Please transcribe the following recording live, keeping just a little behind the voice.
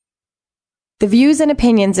The views and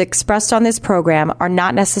opinions expressed on this program are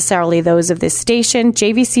not necessarily those of this station,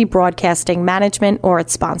 JVC Broadcasting Management, or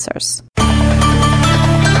its sponsors.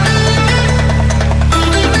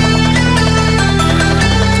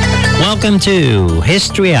 Welcome to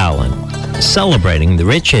History Island, celebrating the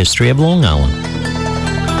rich history of Long Island.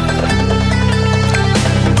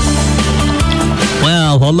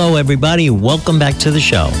 Well, hello everybody. Welcome back to the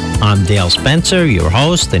show. I'm Dale Spencer, your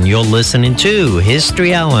host, and you're listening to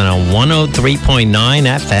History Island on 103.9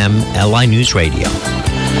 FM LI News Radio.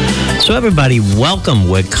 So everybody, welcome.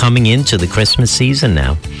 We're coming into the Christmas season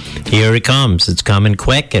now. Here it comes. It's coming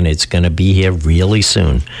quick, and it's going to be here really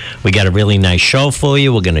soon. We got a really nice show for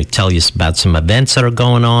you. We're going to tell you about some events that are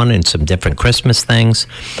going on and some different Christmas things.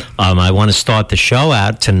 I want to start the show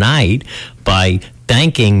out tonight by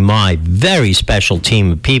thanking my very special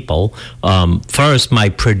team of people. First, my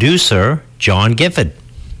producer, John Gifford.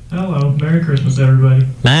 Hello. Merry Christmas, everybody.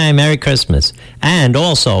 Hi, Merry Christmas. And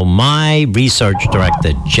also my research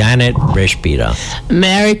director, Janet Rishbita.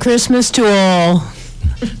 Merry Christmas to all.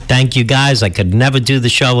 Thank you, guys. I could never do the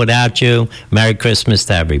show without you. Merry Christmas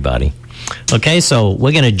to everybody. Okay, so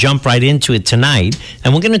we're going to jump right into it tonight,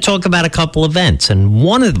 and we're going to talk about a couple events. And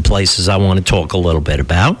one of the places I want to talk a little bit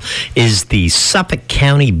about is the Suffolk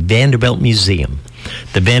County Vanderbilt Museum.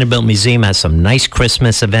 The Vanderbilt Museum has some nice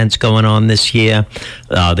Christmas events going on this year.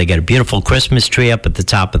 They got a beautiful Christmas tree up at the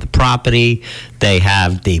top of the property. They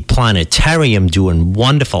have the planetarium doing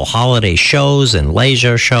wonderful holiday shows and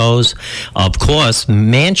leisure shows. Of course,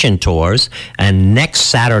 mansion tours. And next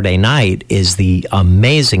Saturday night is the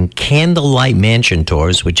amazing Candlelight Mansion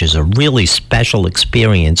Tours, which is a really special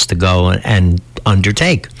experience to go and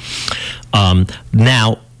undertake.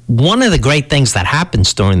 Now, one of the great things that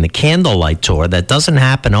happens during the Candlelight Tour that doesn't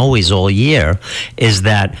happen always all year is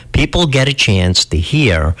that people get a chance to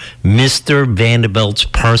hear Mr. Vanderbilt's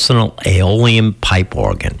personal Aeolian pipe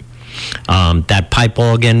organ. That pipe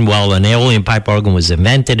organ, well, an Aeolian pipe organ was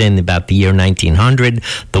invented in about the year 1900.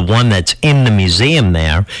 The one that's in the museum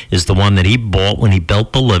there is the one that he bought when he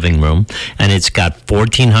built the living room, and it's got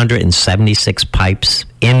 1,476 pipes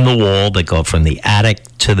in the wall that go from the attic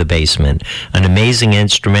to the basement. An amazing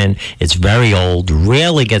instrument. It's very old,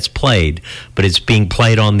 rarely gets played, but it's being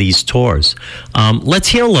played on these tours. Let's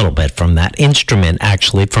hear a little bit from that instrument,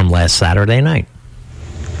 actually, from last Saturday night.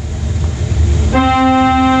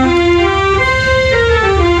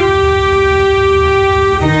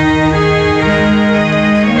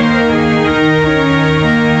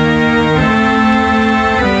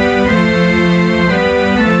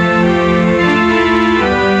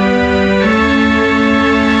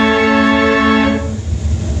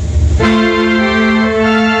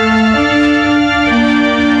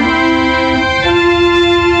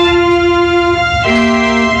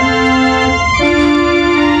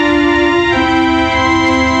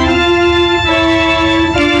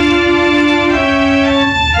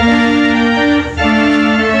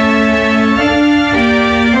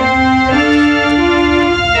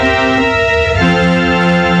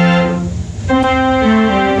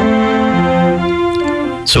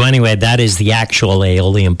 So anyway, that is the actual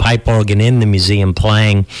Aeolian pipe organ in the museum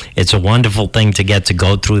playing. It's a wonderful thing to get to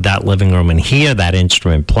go through that living room and hear that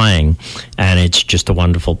instrument playing, and it's just a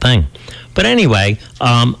wonderful thing. But anyway,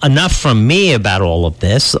 enough from me about all of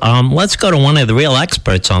this. Let's go to one of the real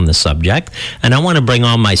experts on the subject, and I want to bring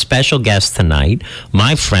on my special guest tonight,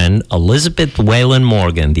 my friend Elizabeth Whalen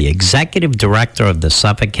Morgan, the Executive Director of the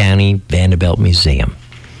Suffolk County Vanderbilt Museum.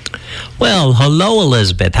 Well, hello,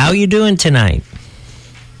 Elizabeth. How are you doing tonight?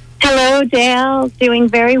 Hello, Dale. Doing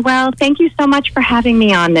very well. Thank you so much for having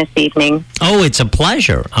me on this evening. Oh, it's a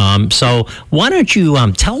pleasure. So why don't you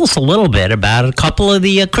tell us a little bit about a couple of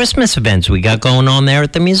the Christmas events we got going on there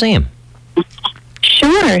at the museum?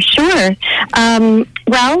 Sure.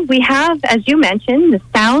 Well, we have, as you mentioned, the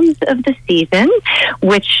Sounds of the Season,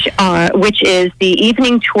 which is the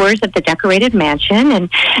evening tours of the decorated mansion. And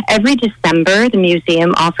every December, the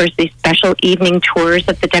museum offers these special evening tours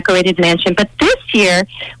of the decorated mansion. But this year,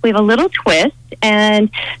 we have a little twist,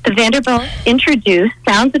 and the Vanderbilt introduced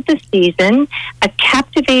Sounds of the Season, a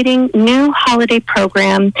captivating new holiday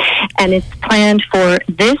program, and it's planned for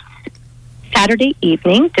this Saturday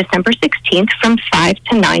evening, December 16th, from 5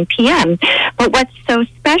 to 9 p.m. But what's so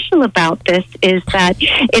special about this is that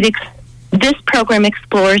this program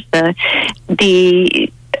explores the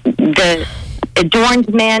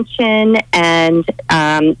adorned mansion, and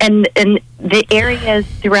the areas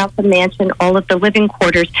throughout the mansion, all of the living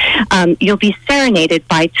quarters, you'll be serenaded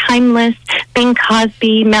by timeless Bing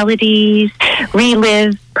Crosby melodies,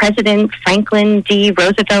 relive President Franklin D.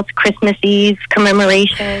 Roosevelt's Christmas Eve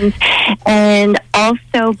commemorations, and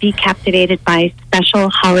also be captivated by special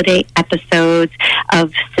holiday episodes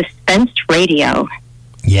of suspense radio.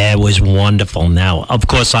 Yeah, it was wonderful. Now, of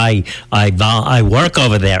course, I work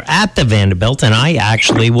over there at the Vanderbilt, and I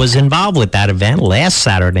actually was involved with that event last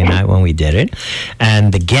Saturday night when we did it.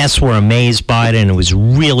 And the guests were amazed by it, and it was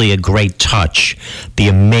really a great touch. The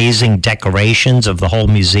amazing decorations of the whole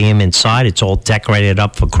museum inside. It's all decorated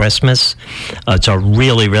up for Christmas. It's a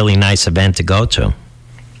really, really nice event to go to.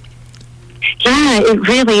 Yeah, it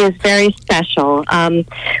really is very special.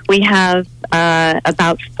 We have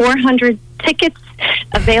about 400 tickets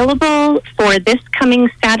available for this coming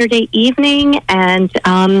Saturday evening, and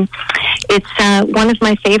it's one of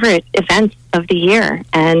my favorite events of the year.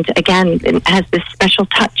 And again, it has this special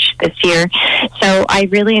touch this year. So I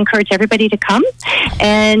really encourage everybody to come,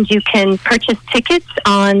 and you can purchase tickets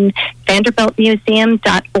on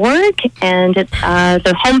vanderbiltmuseum.org, and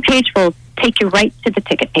the homepage will take you right to the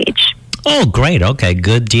ticket page. Oh, great. Okay,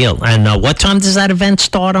 good deal. And what time does that event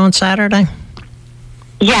start on Saturday?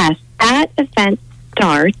 Yes, that event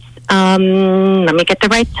starts, let me get the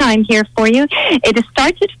right time here for you. It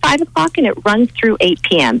starts at 5 o'clock and it runs through 8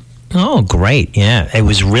 p.m. Oh, great. Yeah, it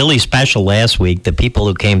was really special last week. The people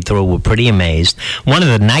who came through were pretty amazed. One of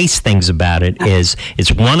the nice things about it is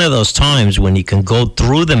it's one of those times when you can go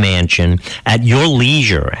through the mansion at your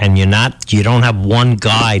leisure, and you don't have one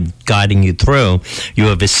guide guiding you through. You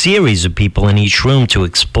have a series of people in each room to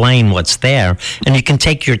explain what's there, and you can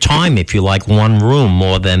take your time if you like one room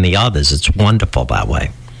more than the others. It's wonderful that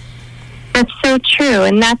way. That's so true,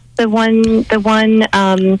 and that's the one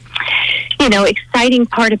exciting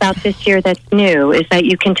part about this year that's new is that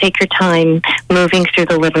you can take your time moving through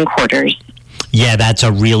the living quarters. Yeah, that's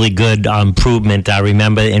a really good improvement. I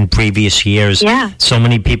remember in previous years, so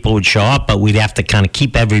many people would show up, but we'd have to kind of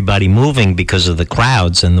keep everybody moving because of the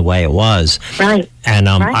crowds and the way it was. Right. And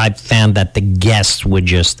I found that the guests were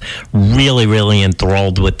just really, really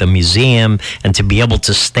enthralled with the museum, and to be able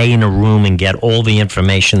to stay in a room and get all the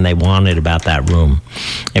information they wanted about that room.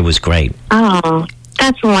 It was great. Oh,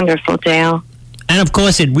 that's wonderful, Dale. And, of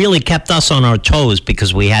course, it really kept us on our toes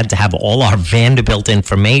because we had to have all our Vanderbilt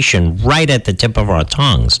information right at the tip of our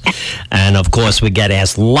tongues. And, of course, we get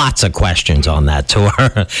asked lots of questions on that tour,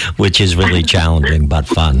 which is really challenging but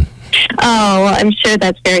fun. Oh, well, I'm sure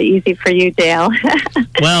that's very easy for you, Dale.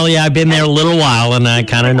 Well, yeah, I've been there a little while, and I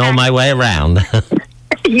kind of know my way around.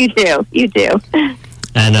 You do.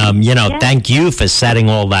 And, thank you for setting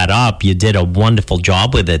all that up. You did a wonderful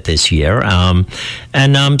job with it this year.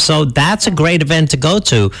 So that's a great event to go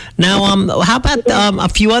to. Now, how about a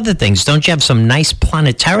few other things? Don't you have some nice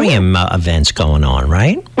planetarium events going on,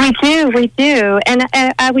 right? We do. And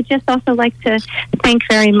I would just also like to thank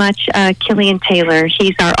very much Killian Taylor.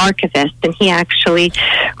 He's our archivist, and he actually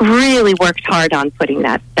really worked hard on putting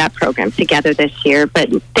that program together this year. But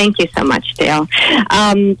thank you so much, Dale.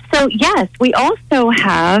 So, yes, we also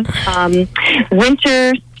have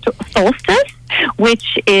winter solstice,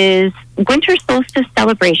 which is Winter Solstice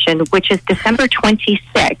Celebration, which is December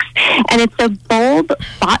 26th. And it's a bulb,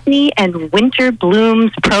 botany, and winter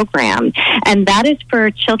blooms program. And that is for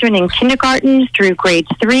children in kindergarten through grade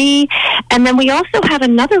 3. And then we also have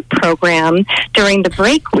another program during the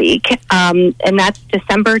break week, and that's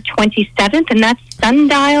December 27th, and that's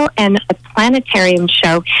Sundial and a planetarium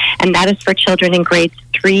show, and that is for children in grades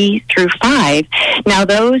 3 through 5. Now,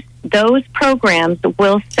 those programs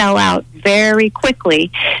will sell out very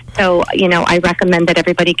quickly. So, I recommend that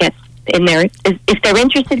everybody gets in there. If they're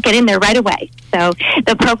interested, get in there right away. So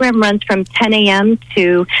the program runs from 10 a.m.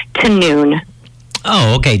 to noon.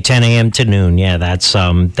 Oh, okay, 10 a.m. to noon. Yeah, that's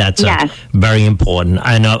yes. Very important.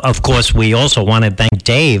 And, of course, we also want to thank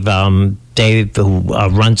Dave. Dave, who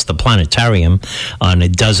runs the planetarium, and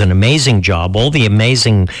it does an amazing job. All the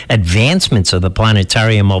amazing advancements of the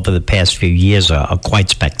planetarium over the past few years are quite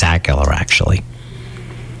spectacular, actually.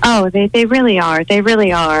 Oh, they really are. They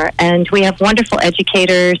really are. And we have wonderful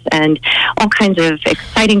educators and all kinds of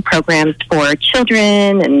exciting programs for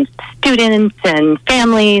children and students and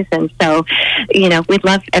families. And so, we'd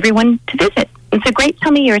love everyone to visit. it's a great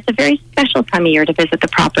time of year. It's a very special time of year to visit the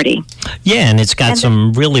property. Yeah, and it's got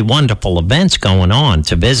some really wonderful events going on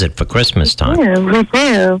to visit for Christmas time. We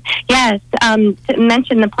do. Yes. To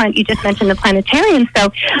mention you just mentioned the planetarium.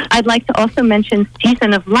 So I'd like to also mention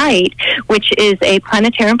Season of Light, which is a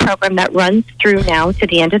planetarium program that runs through now to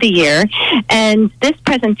the end of the year. And this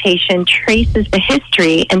presentation traces the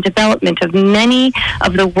history and development of many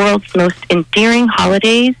of the world's most endearing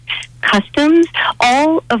holidays, customs,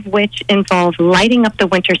 all of which involve lighting up the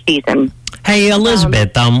winter season. Hey,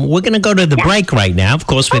 Elizabeth, we're going to go to the break right now. Of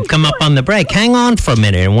course, we've come up on the break. Hang on for a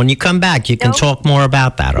minute, and when you come back, you can talk more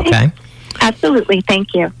about that, okay? Absolutely.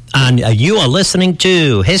 Thank you. And you are listening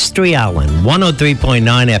to History Ellen, 103.9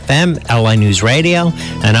 FM, LA News Radio,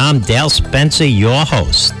 and I'm Dale Spencer, your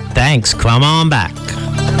host. Thanks. Come on back.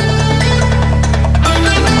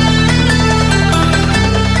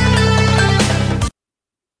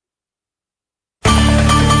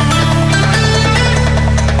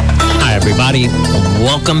 Everybody,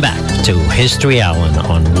 welcome back to History Ellen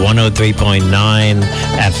on 103.9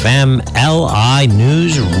 FM LI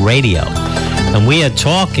News Radio. And we are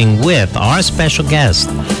talking with our special guest,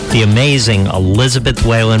 the amazing Elizabeth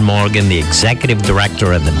Whalen Morgan, the executive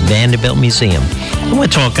director of the Vanderbilt Museum. And we're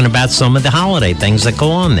talking about some of the holiday things that go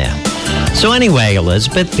on there. So anyway,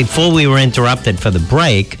 Elizabeth, before we were interrupted for the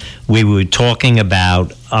break, we were talking about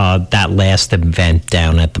that last event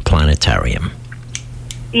down at the planetarium.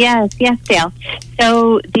 Yes, Dale.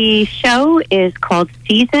 So the show is called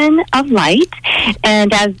Season of Light,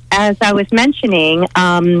 and as I was mentioning,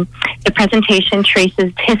 the presentation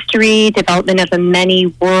traces history, development of the many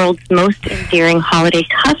world's most endearing holiday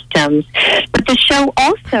customs. But the show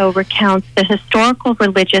also recounts the historical,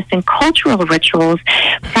 religious, and cultural rituals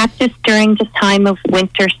practiced during the time of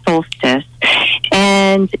winter solstice.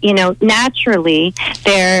 And, naturally,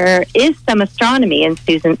 there is some astronomy in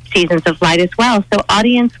Seasons of Light as well. So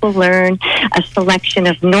audience will learn a selection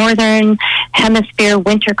of northern hemisphere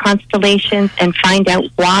winter constellations and find out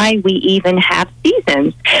why we even have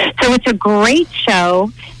seasons. So it's a great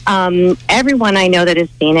show. Everyone I know that has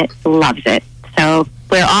seen it loves it. So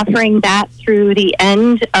we're offering that through the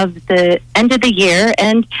end of the year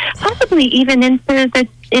and possibly even into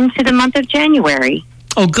the month of January.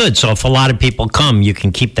 Oh, good. So if a lot of people come, you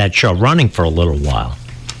can keep that show running for a little while.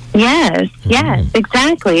 Yes,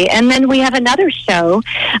 exactly. And then we have another show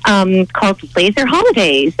called Laser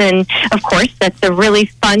Holidays. And, of course, that's a really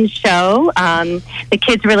fun show. The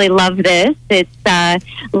kids really love this. It's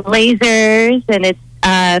lasers, and it's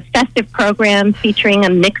a festive program featuring a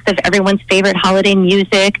mix of everyone's favorite holiday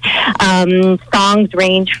music. Songs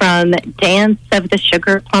range from Dance of the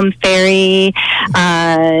Sugar Plum Fairy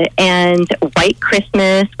and White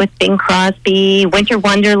Christmas with Bing Crosby, Winter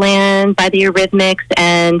Wonderland by the Eurythmics,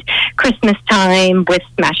 and Christmas Time with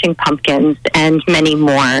Smashing Pumpkins, and many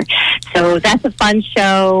more. So that's a fun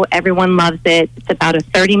show. Everyone loves it. It's about a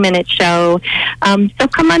 30-minute show. So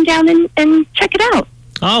come on down and check it out.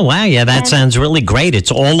 Oh, wow. Yeah, that sounds really great.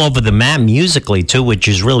 It's all over the map musically, too, which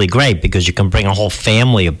is really great because you can bring a whole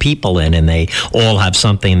family of people in and they all have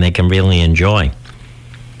something they can really enjoy.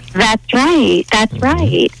 That's right.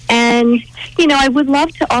 And, I would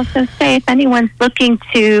love to also say if anyone's looking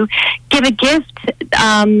to give a gift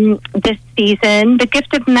this season, the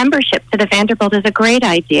gift of membership to the Vanderbilt is a great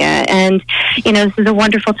idea. And, this is a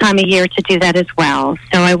wonderful time of year to do that as well.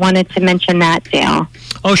 So I wanted to mention that, Dale.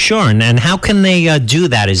 Oh, sure. And how can they do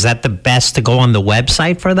that? Is that the best to go on the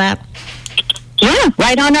website for that? Yeah,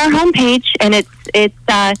 right on our homepage. And it's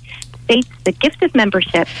states the gift of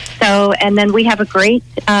membership. So, and then we have a great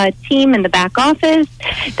team in the back office.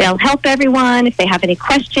 They'll help everyone if they have any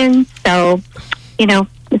questions. So,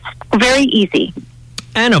 it's very easy.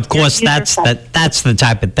 And of course, that's the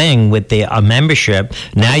type of thing with the membership.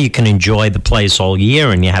 Now you can enjoy the place all year,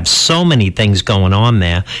 and you have so many things going on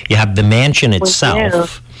there. You have the mansion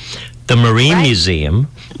itself, the Marine Museum,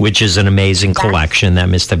 which is an amazing collection that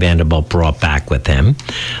Mr. Vanderbilt brought back with him.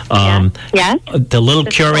 The little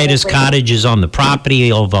curator's cottage is on the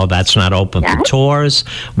property, although that's not open for tours.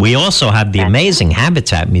 We also have the amazing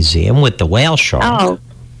Habitat Museum with the whale shark.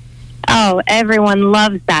 Oh, everyone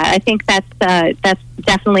loves that. I think that's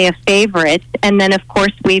definitely a favorite. And then, of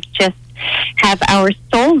course, we've just have our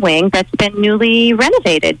Stoll Wing that's been newly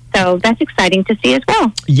renovated. So that's exciting to see as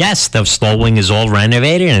well. Yes, the Stoll Wing is all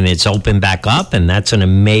renovated and it's opened back up, and that's an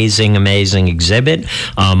amazing, amazing exhibit.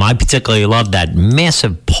 I particularly love that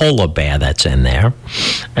massive polar bear that's in there.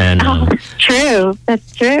 And true.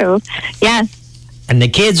 That's true. Yes. And the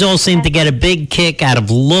kids all seem to get a big kick out of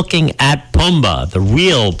looking at Pumbaa, the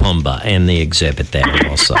real Pumbaa, in the exhibit there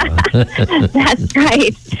also. That's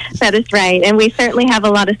right. That is right. And we certainly have a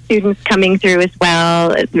lot of students coming through as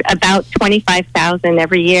well, about 25,000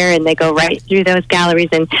 every year, and they go right through those galleries,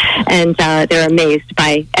 and they're amazed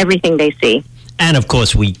by everything they see. And, of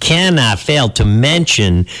course, we cannot fail to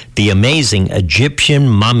mention the amazing Egyptian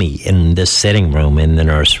mummy in the sitting room in the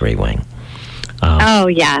nursery wing. Oh,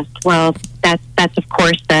 yes. Well, that's of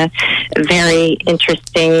course a very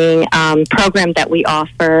interesting program that we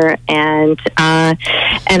offer, and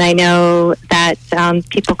I know that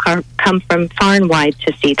people come from far and wide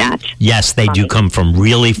to see that. Yes, they do come from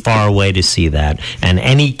really far away to see that. And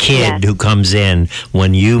any kid who comes in,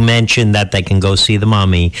 when you mention that they can go see the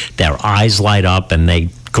mummy, their eyes light up and they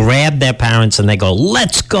grab their parents and they go,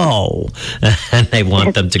 let's go. And they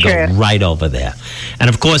want them to go right over there. And,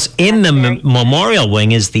 of course, in the memorial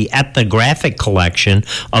wing is the ethnographic collection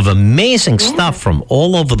of amazing stuff from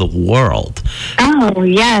all over the world. Oh,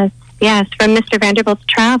 yes. Yes, from Mr. Vanderbilt's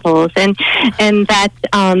travels. And that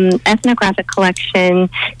ethnographic collection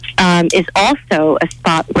is also a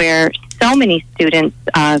spot where so many students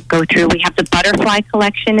go through. We have the butterfly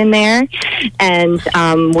collection in there, and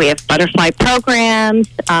we have butterfly programs,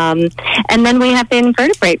 and then we have the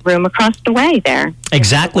invertebrate room across the way there.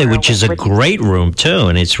 Exactly, which is a great room, too,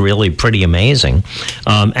 and it's really pretty amazing.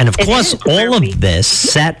 And, of course, all of this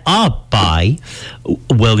set up by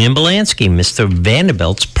William Belansky, Mr.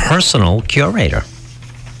 Vanderbilt's personal curator.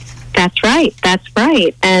 That's right. That's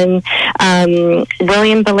right. And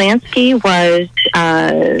William Belansky was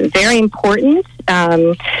very important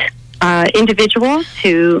individual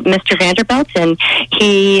to Mr. Vanderbilt, and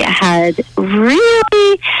he had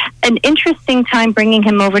really an interesting time bringing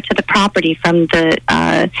him over to the property from the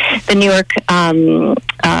New York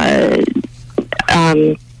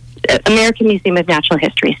American Museum of Natural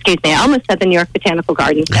History. Excuse me, I almost said the New York Botanical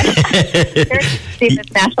Gardens. Museum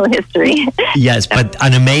of Natural History. Yes, but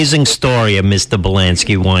an amazing story of Mr.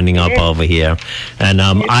 Belansky winding up over here. And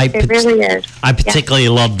it really is. I particularly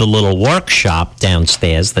love the little workshop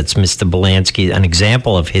downstairs. That's Mr. Belansky, an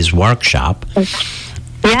example of his workshop.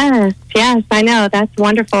 Yes, I know. That's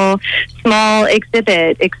wonderful. Small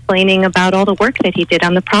exhibit explaining about all the work that he did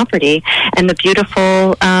on the property and the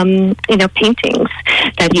beautiful, paintings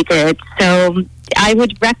that he did. So I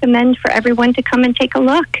would recommend for everyone to come and take a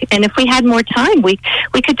look. And if we had more time, we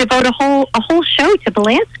could devote a whole show to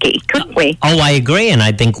Belansky, couldn't we? Oh, I agree, and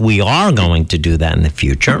I think we are going to do that in the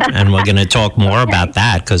future, and we're going to talk more about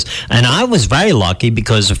that. And I was very lucky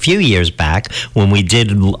because a few years back, when we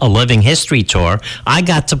did a Living History tour, I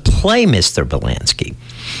got to play Mr. Belansky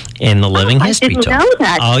in the Living History tour. I didn't know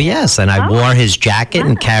that. Oh, yes, and I wore his jacket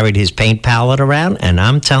and carried his paint palette around, and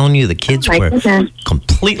I'm telling you, the kids were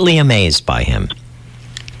completely amazed by him.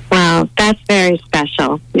 Wow, that's very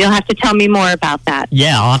special. You'll have to tell me more about that.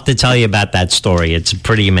 Yeah, I'll have to tell you about that story. It's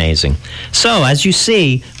pretty amazing. So, as you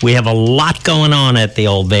see, we have a lot going on at the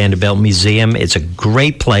old Vanderbilt Museum. It's a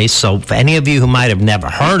great place. So, for any of you who might have never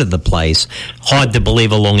heard of the place, hard to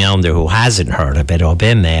believe a Long Islander who hasn't heard of it or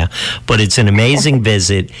been there, but it's an amazing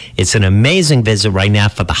visit. It's an amazing visit right now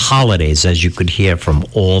for the holidays, as you could hear from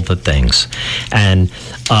all the things. And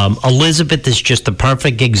Elizabeth is just a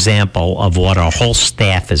perfect example of what our whole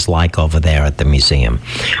staff is like over there at the museum.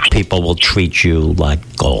 People will treat you like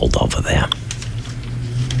gold over there.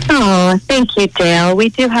 Oh, thank you, Dale. We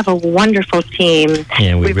do have a wonderful team.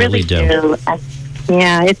 Yeah, we really do.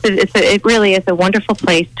 Yeah, it really is a wonderful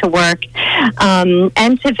place to work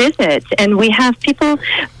and to visit. And we have people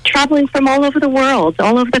traveling from all over the world,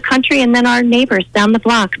 all over the country, and then our neighbors down the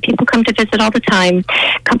block. People come to visit all the time,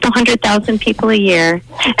 a couple 100,000 people a year.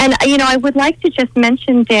 And, I would like to just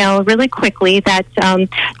mention, Dale, really quickly that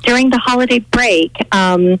during the holiday break,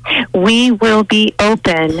 we will be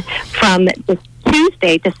open from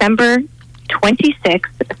Tuesday, December 26th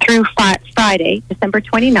through Friday, December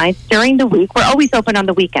 29th, during the week. We're always open on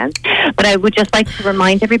the weekends, but I would just like to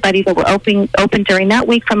remind everybody that we're open during that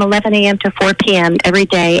week from 11 a.m. to 4 p.m. every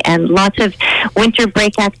day, and lots of winter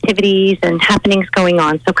break activities and happenings going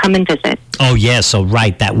on, so come and visit. Oh, yeah, so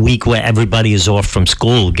right, that week where everybody is off from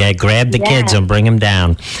school, grab the kids and bring them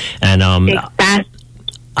down. And exactly.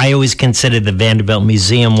 I always consider the Vanderbilt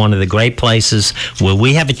Museum one of the great places where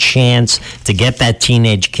we have a chance to get that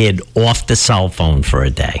teenage kid off the cell phone for a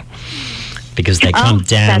day. Because they come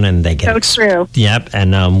down and they get... So true. Yep,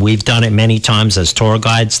 and we've done it many times as tour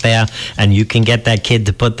guides there, and you can get that kid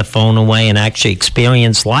to put the phone away and actually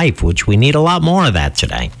experience life, which we need a lot more of that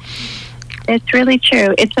today. It's really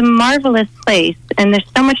true. It's a marvelous place, and there's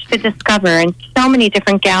so much to discover and so many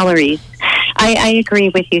different galleries. I agree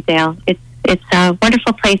with you, Dale. it's a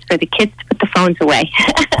wonderful place for the kids to put the phones away.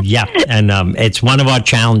 Yeah, and it's one of our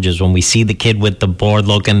challenges when we see the kid with the bored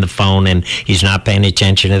look in the phone and he's not paying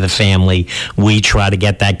attention to the family. We try to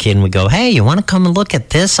get that kid and we go, hey, you want to come and look at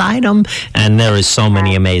this item? And there is so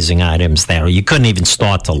many amazing items there. You couldn't even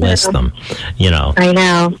start to list them, you know. I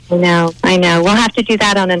know. We'll have to do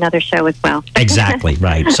that on another show as well. Exactly,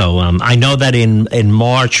 right. So I know that in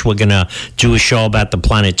March we're going to do a show about the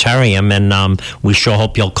planetarium, and we sure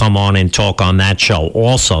hope you'll come on and talk on that show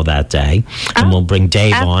also that day. And we'll bring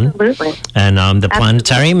Dave absolutely. on. And the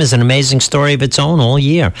planetarium is an amazing story of its own all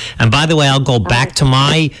year. And by the way, I'll go back to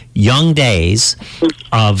my young days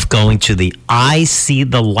of going to the I See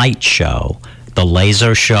the Light show, the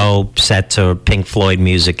laser show set to Pink Floyd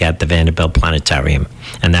music at the Vanderbilt Planetarium.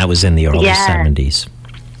 And that was in the early 70s.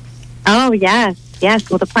 Oh, yes.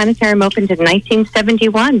 Well, the planetarium opened in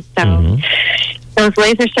 1971. So those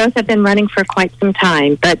laser shows have been running for quite some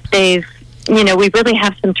time. But we really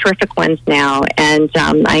have some terrific ones now. And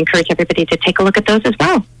I encourage everybody to take a look at those as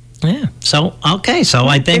well. Yeah. So, okay. So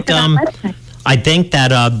I think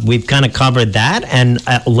that we've kind of covered that. And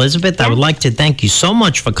Elizabeth, I would like to thank you so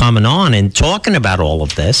much for coming on and talking about all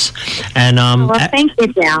of this. And thank you,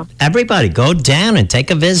 Dale. Everybody, go down and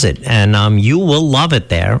take a visit, and you will love it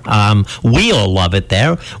there. We all love it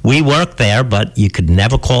there. We work there, but you could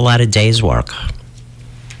never call that a day's work.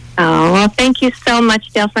 Oh, well, thank you so much,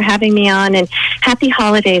 Dale, for having me on, and happy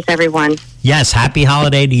holidays, everyone. Yes, happy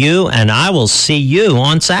holiday to you, and I will see you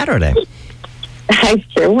on Saturday. I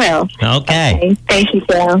sure will. Okay. Thank you,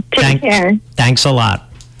 Dale. Take care. Thanks a lot.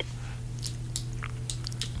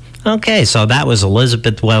 Okay, so that was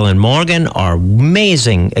Elizabeth Whalen Morgan, our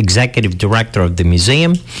amazing executive director of the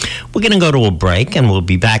museum. We're going to go to a break, and we'll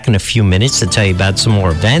be back in a few minutes to tell you about some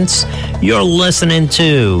more events. You're listening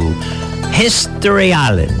to History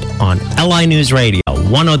Island on LI News Radio,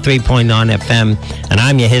 103.9 FM, and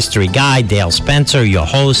I'm your history guy, Dale Spencer, your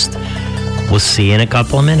host. We'll see you in a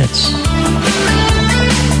couple of minutes.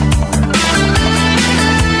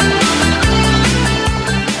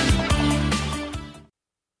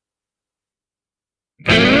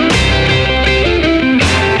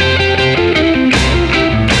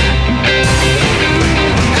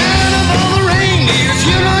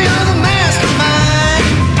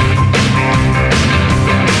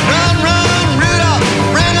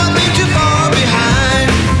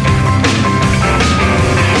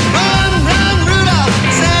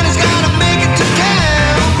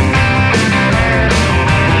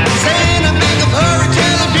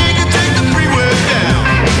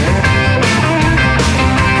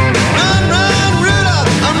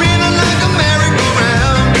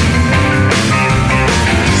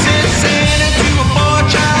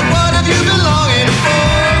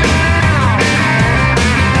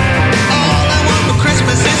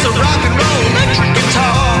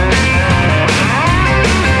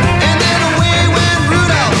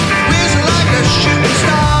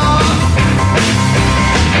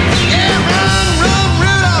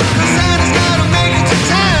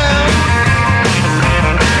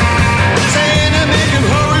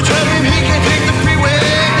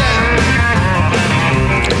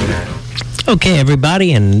 Okay,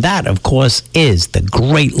 everybody, and that, of course, is the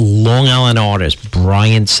great Long Island artist,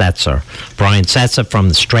 Brian Setzer. Brian Setzer from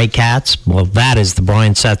the Stray Cats. Well, that is the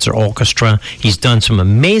Brian Setzer Orchestra. He's done some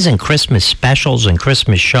amazing Christmas specials and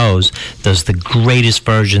Christmas shows, does the greatest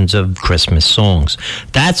versions of Christmas songs.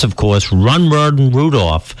 That's, of course, Run, Run,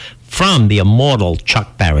 Rudolph from the immortal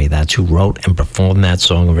Chuck Berry. That's who wrote and performed that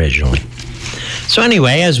song originally. So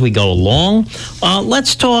anyway, as we go along,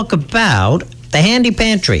 let's talk about the Handy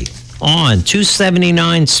Pantry on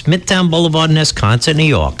 279 Smithtown Boulevard in Esconset, New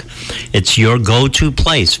York. It's your go-to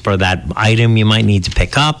place for that item you might need to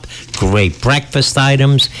pick up. Great breakfast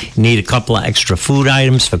items. You need a couple of extra food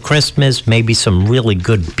items for Christmas. Maybe some really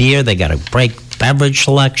good beer. They got a great beverage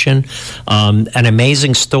selection. An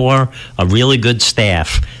amazing store. A really good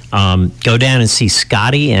staff. Go down and see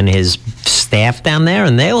Scotty and his staff down there,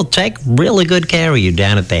 and they will take really good care of you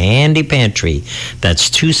down at the Handy Pantry. That's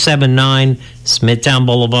 279 Smithtown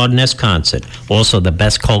Boulevard in Esconset. Also, the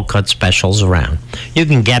best cold cut specials around. You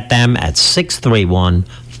can get them at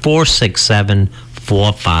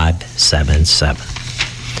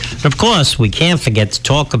 631-467-4577. And of course, we can't forget to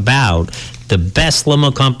talk about the best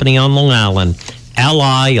limo company on Long Island,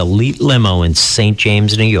 LI Elite Limo in St.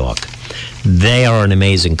 James, New York. They are an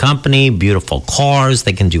amazing company, beautiful cars.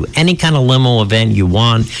 They can do any kind of limo event you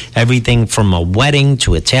want, everything from a wedding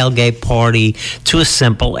to a tailgate party to a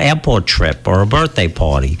simple airport trip or a birthday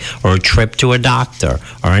party or a trip to a doctor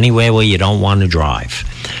or anywhere where you don't want to drive.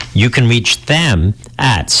 You can reach them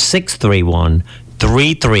at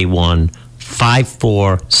 631-331-4600.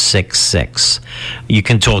 5466. You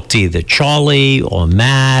can talk to either Charlie or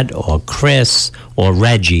Matt or Chris or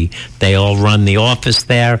Reggie. They all run the office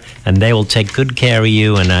there, and they will take good care of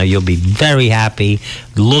you, and you'll be very happy.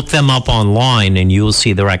 Look them up online, and you will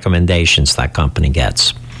see the recommendations that company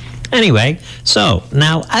gets. Anyway, so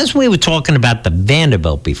now as we were talking about the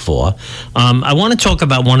Vanderbilt before, I want to talk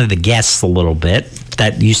about one of the guests a little bit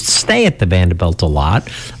that used to stay at the Vanderbilt a lot.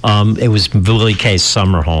 It was Willie K's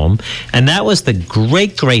summer home, and that was the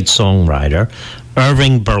great, great songwriter,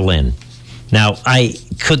 Irving Berlin. Now, I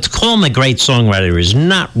could call him a great songwriter is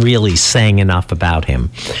not really saying enough about him.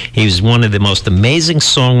 He was one of the most amazing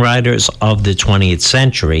songwriters of the 20th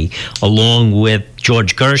century, along with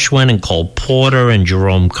George Gershwin and Cole Porter and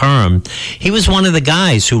Jerome Kern. He was one of the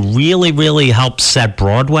guys who really, really helped set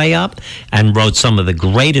Broadway up and wrote some of the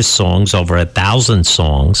greatest songs, over 1,000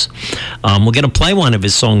 songs. We're going to play one of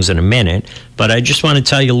his songs in a minute, but I just want to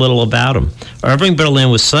tell you a little about him. Irving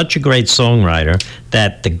Berlin was such a great songwriter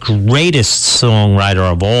that the greatest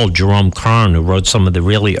songwriter of all, Jerome Kern, who wrote some of the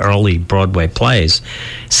really early Broadway plays,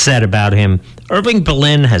 said about him, Irving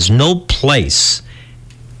Berlin has no place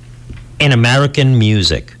in American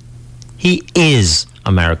music. He is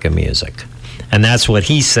American music. And that's what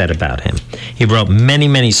he said about him. He wrote many,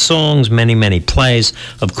 many songs, many, many plays.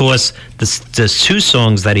 Of course, the two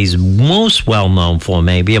songs that he's most well known for,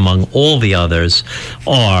 maybe among all the others,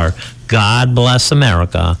 are God Bless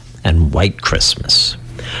America and White Christmas.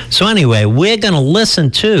 So anyway, we're going to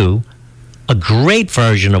listen to a great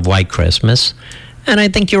version of White Christmas, and I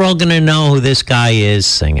think you're all going to know who this guy is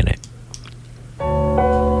singing it.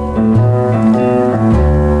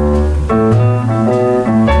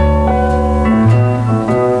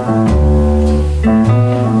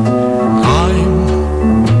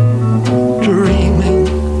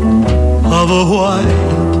 A white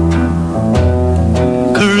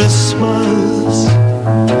Christmas,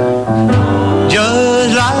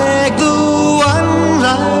 just like the ones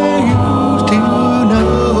I used to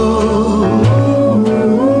know,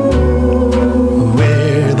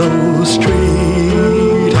 where those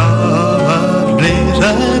streets are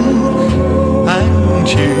glisten and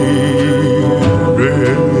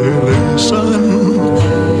children listen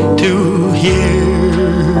to hear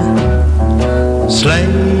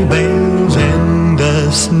sleigh bells in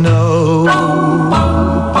the snow.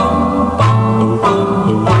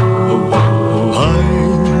 I'm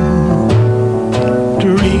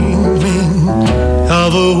dreaming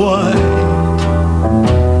of a white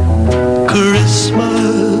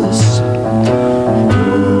Christmas,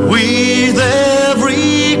 with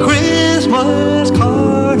every Christmas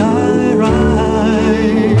card I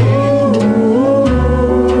write.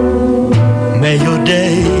 May your day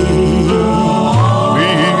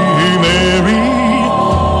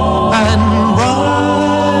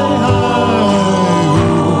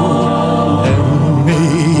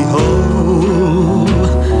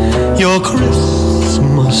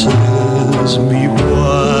Christmases be white.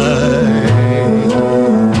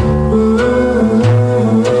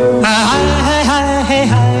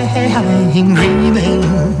 I'm dreaming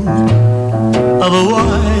of a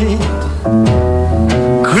white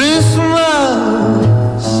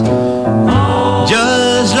Christmas,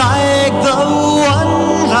 just like the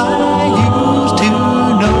ones I used to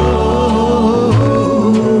know.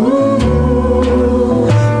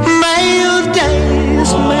 May your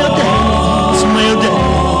days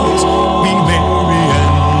be merry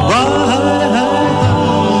and bright,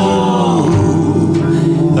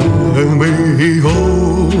 and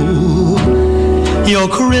behold, your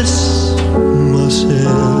Christmases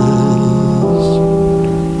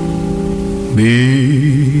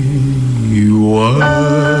be white.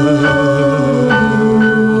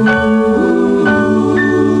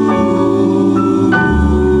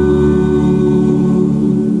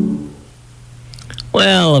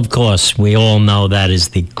 Well, of course, we all know that is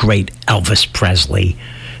the great Elvis Presley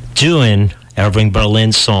doing Irving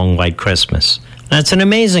Berlin's song, White Christmas. That's an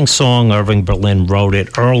amazing song. Irving Berlin wrote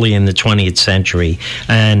it early in the 20th century.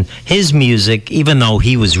 And his music, even though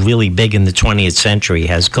he was really big in the 20th century,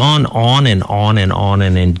 has gone on and on and on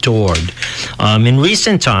and endured. In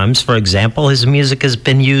recent times, for example, his music has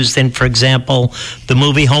been used in, for example, the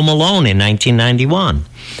movie Home Alone in 1991.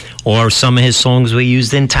 Or some of his songs were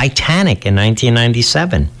used in Titanic in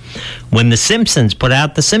 1997. When The Simpsons put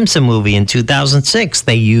out the Simpson movie in 2006,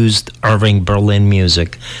 they used Irving Berlin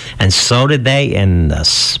music. And so did they in the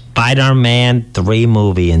Spider-Man 3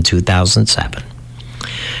 movie in 2007.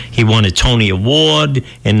 He won a Tony Award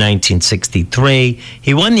in 1963.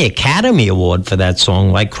 He won the Academy Award for that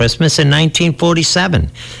song, White Christmas, in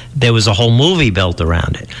 1947. There was a whole movie built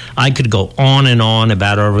around it. I could go on and on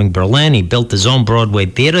about Irving Berlin. He built his own Broadway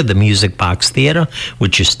theater, the Music Box Theater,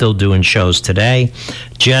 which is still doing shows today.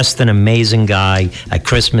 Just an amazing guy. At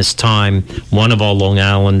Christmas time, one of our Long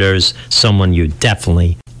Islanders, someone you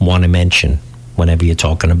definitely want to mention whenever you're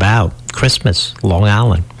talking about Christmas, Long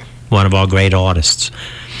Island, one of our great artists.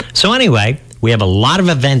 So anyway, we have a lot of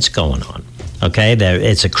events going on. Okay,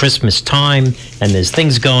 it's a Christmas time, and there's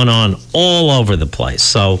things going on all over the place.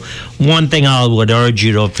 So one thing I would urge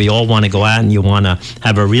you to, if you all want to go out and you want to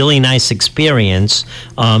have a really nice experience,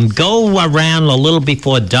 go around a little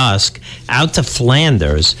before dusk out to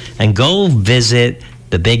Flanders and go visit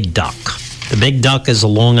the Big Duck. The Big Duck is a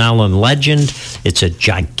Long Island legend. It's a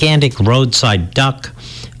gigantic roadside duck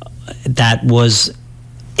that was...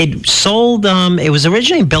 It sold, it was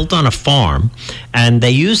originally built on a farm, and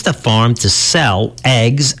they used the farm to sell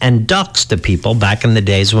eggs and ducks to people back in the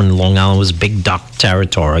days when Long Island was big duck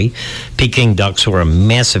territory. Peking ducks were a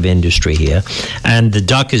massive industry here. And the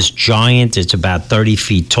duck is giant. It's about 30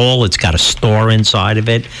 feet tall. It's got a store inside of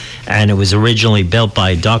it. And it was originally built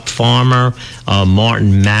by a duck farmer,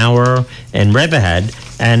 Martin Maurer, in Riverhead.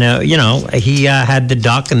 And, he had the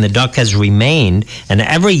duck, and the duck has remained. And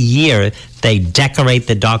every year they decorate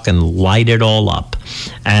the duck and light it all up.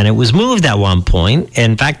 And it was moved at one point.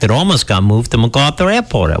 In fact, it almost got moved to MacArthur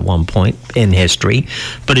Airport at one point in history.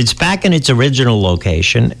 But it's back in its original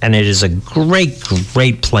location, and it is a great,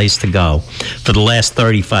 great place to go. For the last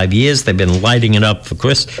 35 years, they've been lighting it up for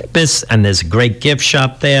Christmas, and there's a great gift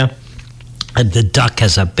shop there. And the duck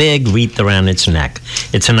has a big wreath around its neck.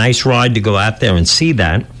 It's a nice ride to go out there and see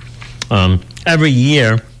that. Every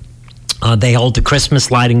year, they hold the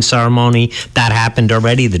Christmas lighting ceremony. That happened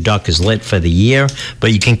already. The duck is lit for the year,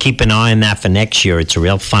 but you can keep an eye on that for next year. It's a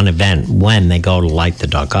real fun event when they go to light the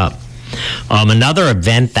duck up. Another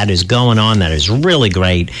event that is going on that is really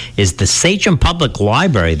great is the Sachem Public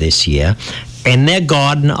Library this year. In their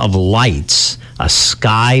Garden of Lights, a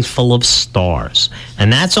sky full of stars.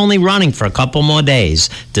 And that's only running for a couple more days,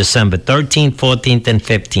 December 13th, 14th, and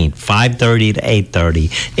 15th, 5:30 to 8:30.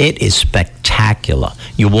 It is spectacular.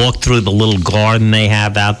 You walk through the little garden they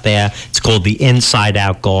have out there. It's called the Inside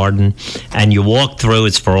Out Garden. And you walk through.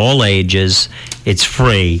 It's for all ages. It's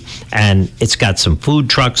free. And it's got some food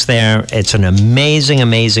trucks there. It's an amazing,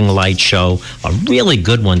 amazing light show. A really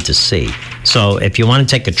good one to see. So if you want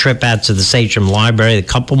to take a trip out to the Sachem Library, a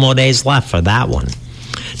couple more days left for that one.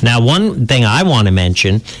 Now, one thing I want to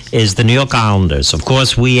mention is the New York Islanders. Of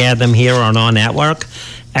course, we air them here on our network.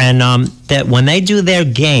 And that when they do their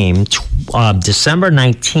game, December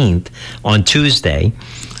 19th on Tuesday,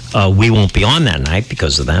 we won't be on that night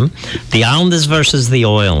because of them. The Islanders versus the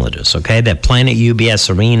Oilers, okay? They're playing at UBS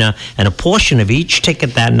Arena, and a portion of each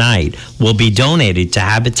ticket that night will be donated to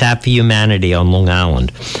Habitat for Humanity on Long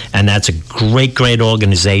Island. And that's a great, great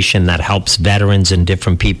organization that helps veterans and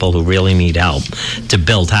different people who really need help to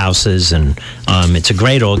build houses, and it's a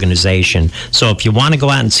great organization. So if you want to go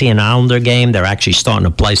out and see an Islander game, they're actually starting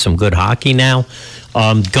to play some good hockey now.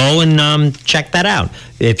 Go and check that out.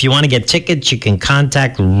 If you want to get tickets, you can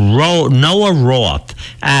contact Noah Roth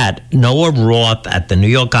at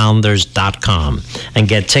thenewyorkislanders.com and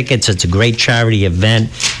get tickets. It's a great charity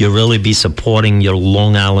event. You'll really be supporting your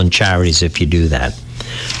Long Island charities if you do that.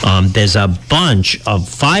 There's a bunch of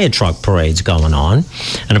fire truck parades going on,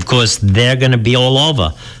 and of course they're going to be all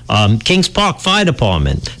over. Kings Park Fire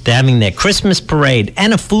Department, they're having their Christmas parade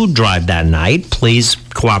and a food drive that night. Please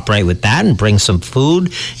cooperate with that and bring some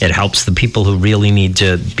food. It helps the people who really need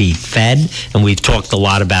to be fed, and we've talked a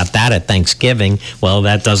lot about that at Thanksgiving. Well,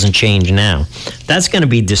 that doesn't change now. That's going to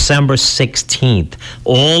be December 16th,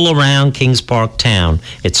 all around Kings Park town.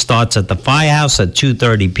 It starts at the firehouse at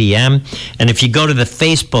 2:30 p.m., and if you go to the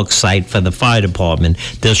Facebook site for the fire department,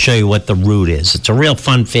 they'll show you what the route is. It's a real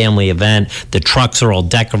fun family event. The trucks are all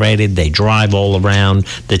decorated. They drive all around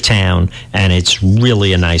the town, and it's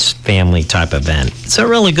really a nice family type event. It's a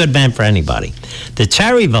really good event for anybody. The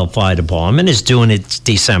Terryville Fire Department is doing it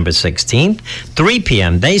December 16th, 3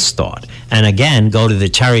 p.m. they start. And again, go to the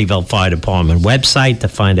Terryville Fire Department website to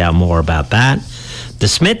find out more about that. The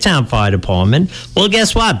Smithtown Fire Department, well,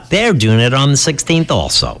 guess what? They're doing it on the 16th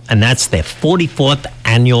also, and that's their 44th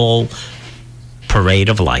annual Parade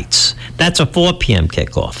of Lights. That's a 4 p.m.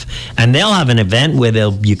 kickoff. And they'll have an event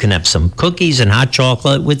where you can have some cookies and hot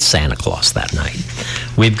chocolate with Santa Claus that night.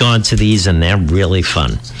 We've gone to these, and they're really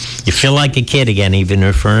fun. You feel like a kid again, even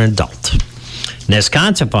if you're an adult.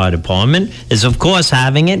 Nesconsa Fire Department is, of course,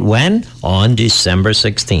 having it when? On December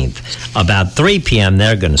 16th. About 3 p.m.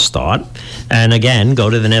 they're going to start. And again, go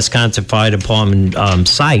to the Nesconsa Fire Department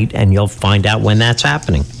site and you'll find out when that's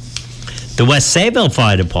happening. The West Sayville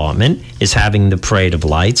Fire Department is having the Parade of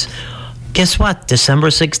Lights. Guess what? December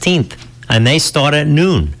 16th. And they start at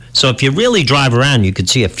noon. So if you really drive around, you could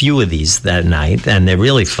see a few of these that night, and they're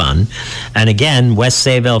really fun. And again, West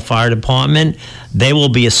Sayville Fire Department, they will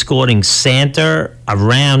be escorting Santa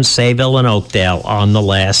around Sayville and Oakdale on the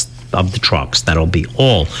last of the trucks. That'll be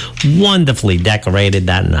all wonderfully decorated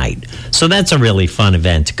that night. So that's a really fun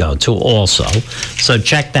event to go to also. So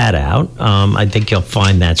check that out. I think you'll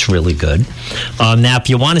find that's really good. Now, if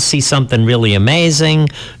you want to see something really amazing,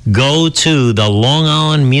 go to the Long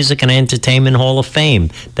Island Music and Entertainment Hall of Fame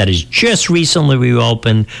that has just recently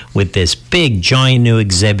reopened with this big, giant new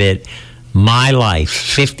exhibit, My Life,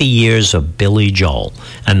 50 Years of Billy Joel.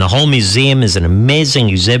 And the whole museum is an amazing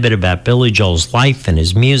exhibit about Billy Joel's life and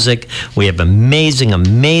his music. We have amazing,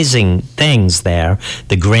 amazing things there.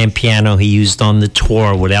 The grand piano he used on the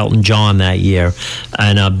tour with Elton John that year.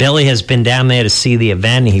 And Billy has been down there to see the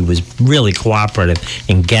event. He was really cooperative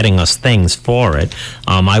in getting us things for it.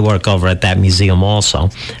 I work over at that museum also.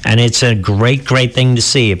 And it's a great, great thing to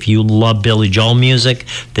see. If you love Billy Joel music,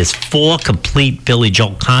 there's 4 complete Billy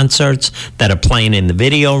Joel concerts that are playing in the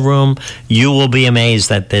video room. You will be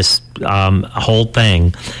amazed at this whole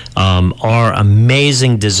thing. Our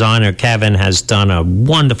amazing designer, Kevin, has done a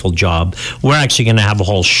wonderful job. We're actually going to have a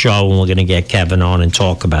whole show, and we're going to get Kevin on and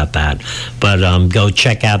talk about that. But go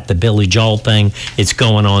check out the Billy Joel thing. It's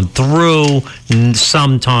going on through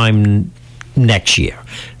sometime next year,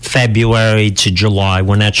 February to July.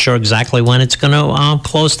 We're not sure exactly when it's going to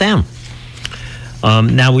close down.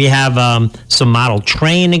 Now we have some model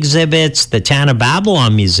train exhibits. The Town of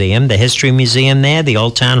Babylon Museum, the History Museum there, the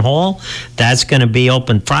Old Town Hall, that's going to be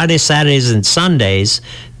open Fridays, Saturdays, and Sundays,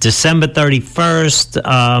 December 31st,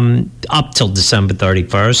 up till December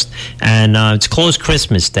 31st. And it's closed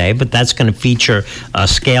Christmas Day, but that's going to feature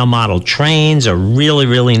scale model trains, a really,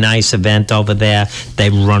 really nice event over there.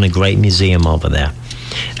 They run a great museum over there.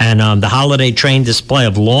 And the holiday train display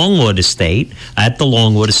of Longwood Estate at the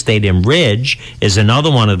Longwood Estate in Ridge is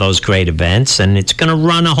another one of those great events, and it's going to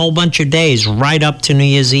run a whole bunch of days right up to New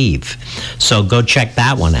Year's Eve. So go check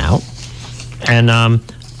that one out. And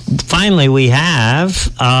finally, we have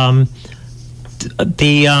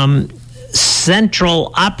the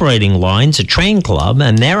Central Operating Lines, a train club,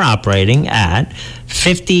 and they're operating at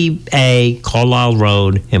 50A Carlisle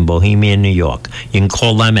Road in Bohemia, New York. You can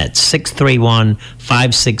call them at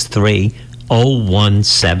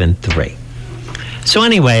 631-563-0173. So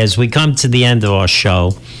anyway, as we come to the end of our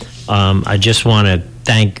show, I just want to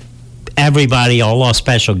thank everybody, all our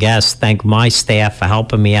special guests, thank my staff for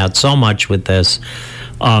helping me out so much with this.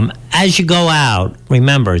 As you go out,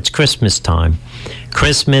 remember, it's Christmas time.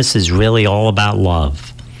 Christmas is really all about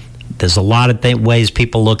love. There's a lot of ways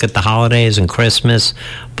people look at the holidays and Christmas,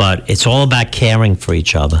 but it's all about caring for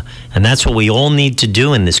each other. And that's what we all need to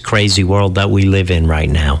do in this crazy world that we live in right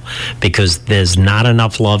now, because there's not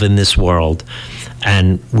enough love in this world,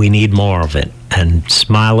 and we need more of it. And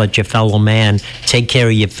smile at your fellow man, take care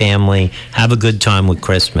of your family, have a good time with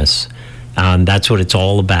Christmas. That's what it's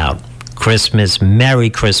all about. Christmas, Merry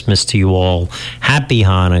Christmas to you all. Happy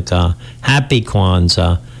Hanukkah, Happy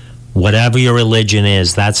Kwanzaa. Whatever your religion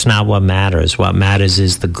is, that's not what matters. What matters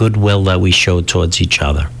is the goodwill that we show towards each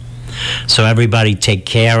other. So everybody, take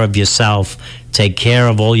care of yourself. Take care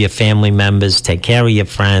of all your family members. Take care of your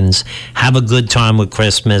friends. Have a good time with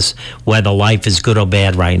Christmas, whether life is good or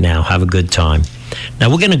bad right now. Have a good time. Now,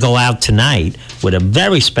 we're going to go out tonight with a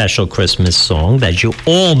very special Christmas song that you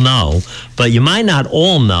all know, but you might not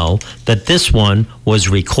all know that this one was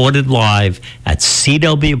recorded live at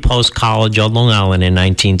C.W. Post College on Long Island in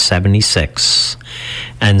 1976.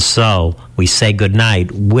 And so we say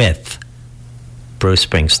goodnight with Bruce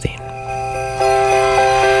Springsteen.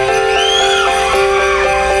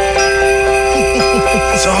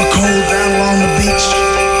 It's all cold down along the beach.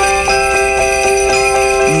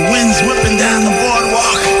 The wind's whipping down the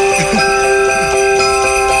boardwalk.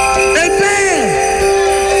 Hey, man!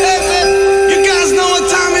 You guys know what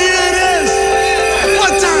time of year it is?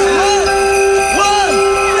 What time? What?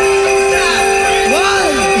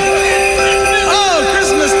 Oh,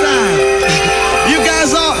 Christmas time. You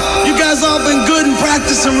guys all been good and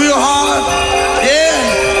practicing real hard? Yeah?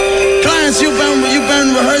 Clients, you've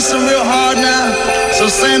been rehearsing real hard now. So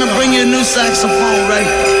Santa, bring you a new saxophone, right?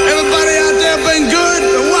 Everybody out there been good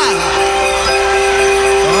or what?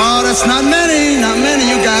 Oh, that's not many.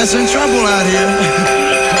 You guys in trouble out here.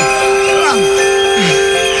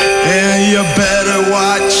 Yeah, you better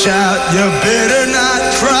shout, you better not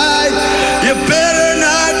cry, you better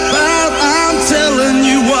not pout, I'm telling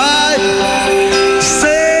you why.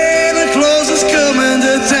 Santa Claus is coming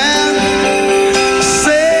to town.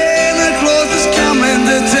 Santa Claus is coming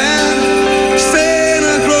to town.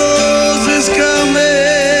 Santa Claus is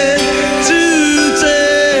coming to town.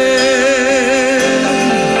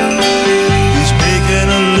 He's making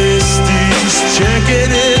a list, he's checking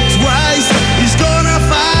it twice. He's gonna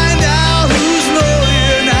find out who's naughty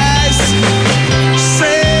and nice.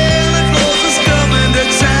 Santa Claus is coming to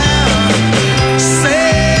town.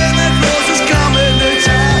 Santa Claus is coming to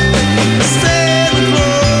town. Santa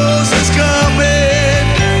Claus is coming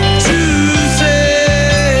to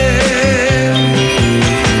town.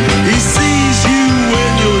 He sees you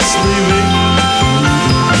when you're sleeping.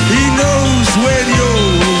 He knows when you're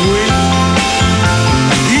awake.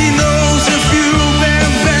 He knows if you've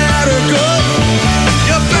been bad or good.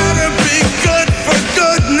 You better be good for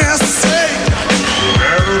goodness sake.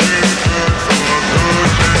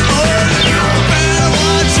 Oh, you better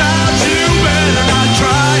watch out. You better not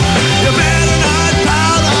try. You better not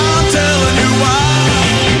pout. I'm telling you why.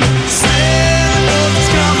 Santa Claus is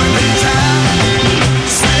coming to town.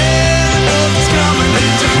 Santa Claus is coming to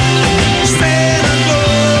town. Santa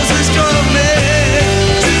Claus is coming to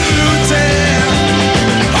town.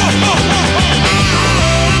 Ho, ho, ho, ho.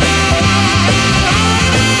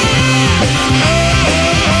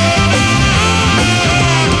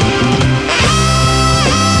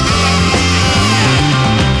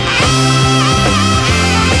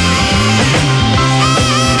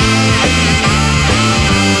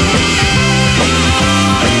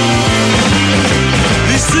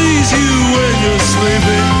 He sees you when you're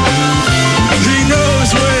sleeping. He knows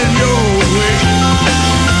when you're awake.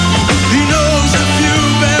 He knows if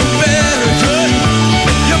you've been bad or good.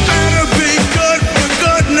 You better be good for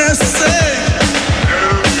goodness sake.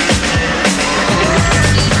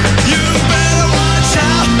 You better watch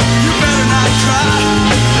out. You better not cry.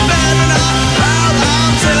 You better not pout.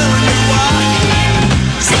 I'm telling you why.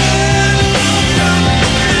 Santa Claus is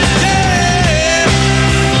coming to town.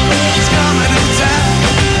 Santa Claus is coming to town.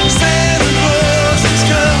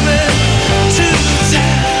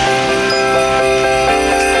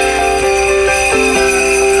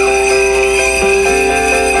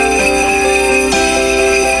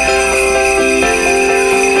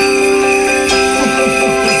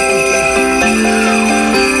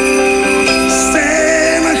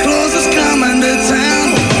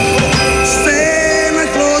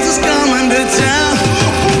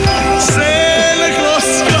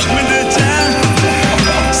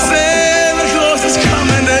 Claus is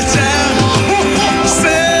coming to town.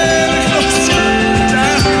 Santa Claus is coming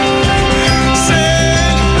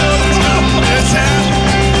to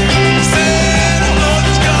town. Santa Claus is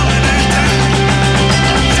coming to town. Santa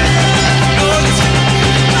Claus is coming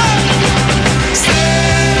to town. Santa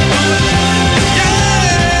Claus is coming to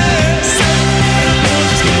town. Santa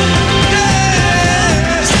Claus is coming to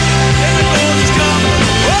town. Santa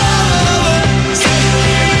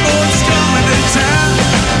Claus is coming to town.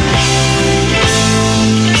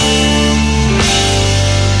 Santa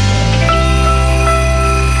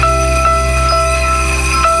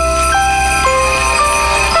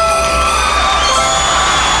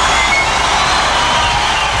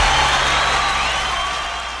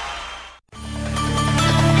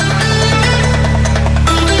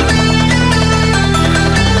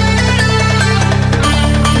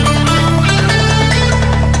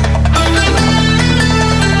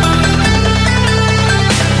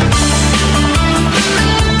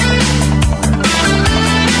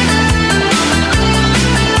is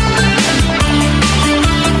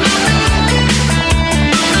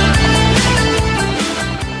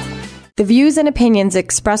The views and opinions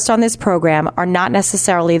expressed on this program are not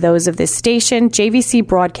necessarily those of this station, JVC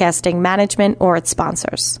Broadcasting Management, or its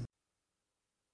sponsors.